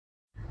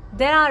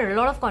There are a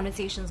lot of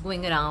conversations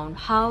going around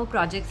how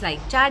projects like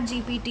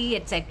GPT,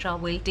 etc.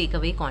 will take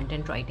away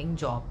content writing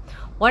job.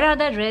 What are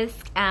the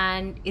risks,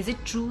 and is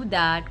it true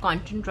that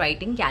content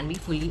writing can be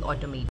fully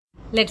automated?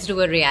 Let's do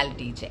a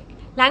reality check.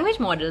 Language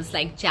models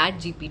like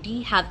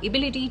GPT have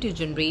ability to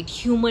generate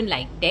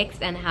human-like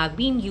text and have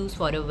been used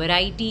for a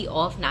variety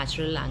of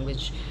natural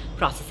language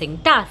processing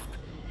tasks.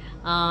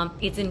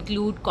 It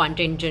includes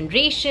content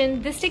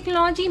generation. This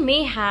technology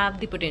may have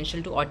the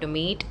potential to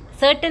automate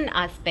certain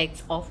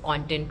aspects of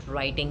content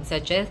writing,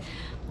 such as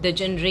the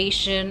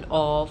generation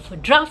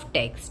of draft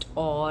text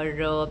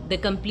or the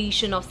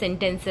completion of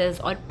sentences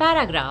or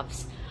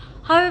paragraphs.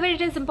 However,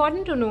 it is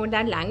important to note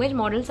that language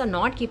models are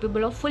not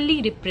capable of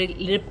fully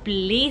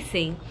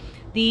replacing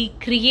the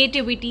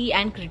creativity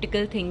and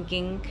critical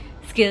thinking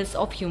skills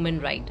of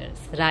human writers.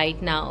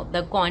 Right now,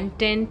 the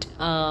content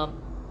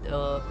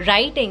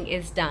writing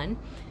is done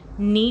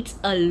needs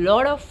a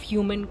lot of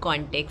human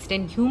context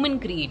and human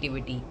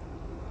creativity.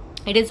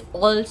 It is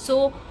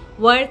also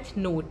worth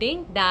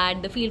noting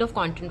that the field of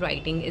content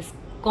writing is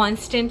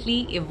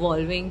constantly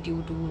evolving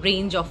due to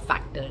range of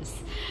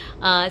factors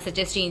such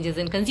as changes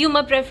in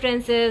consumer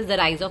preferences, the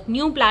rise of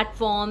new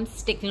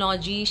platforms,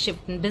 technology,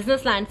 shift in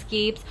business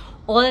landscapes.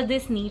 All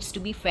this needs to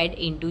be fed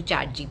into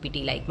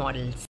ChatGPT like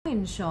models.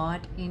 In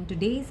short, in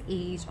today's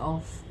age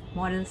of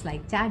models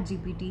like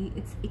ChatGPT,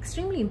 it's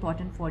extremely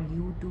important for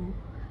you to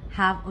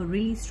have a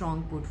really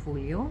strong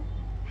portfolio,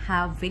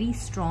 have very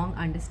strong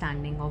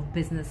understanding of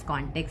business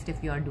context.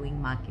 If you are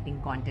doing marketing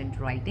content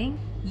writing,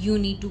 you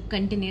need to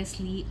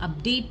continuously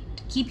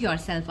keep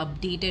yourself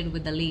updated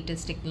with the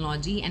latest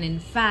technology, and in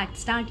fact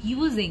start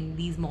using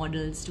these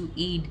models to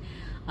aid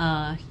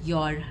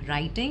your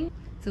writing.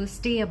 So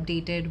stay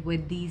updated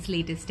with these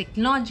latest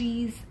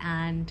technologies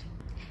and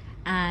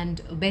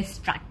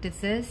best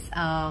practices.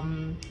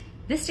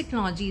 This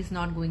technology is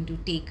not going to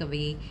take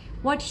away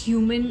what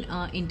human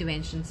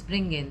interventions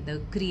bring in: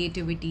 the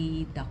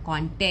creativity, the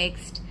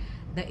context,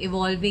 the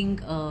evolving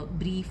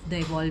brief, the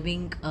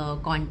evolving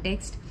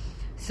context.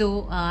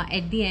 So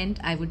at the end,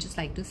 I would just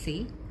like to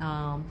say,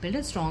 build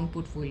a strong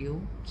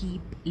portfolio,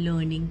 keep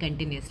learning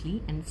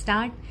continuously, and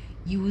start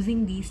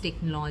using these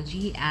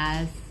technology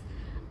as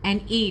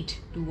an aid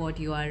to what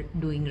you are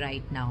doing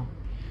right now.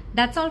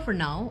 That's all for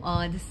now.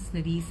 This is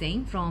Nidhi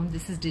saying from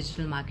This is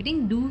Digital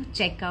Marketing. Do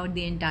check out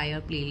the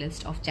entire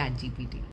playlist of ChatGPT.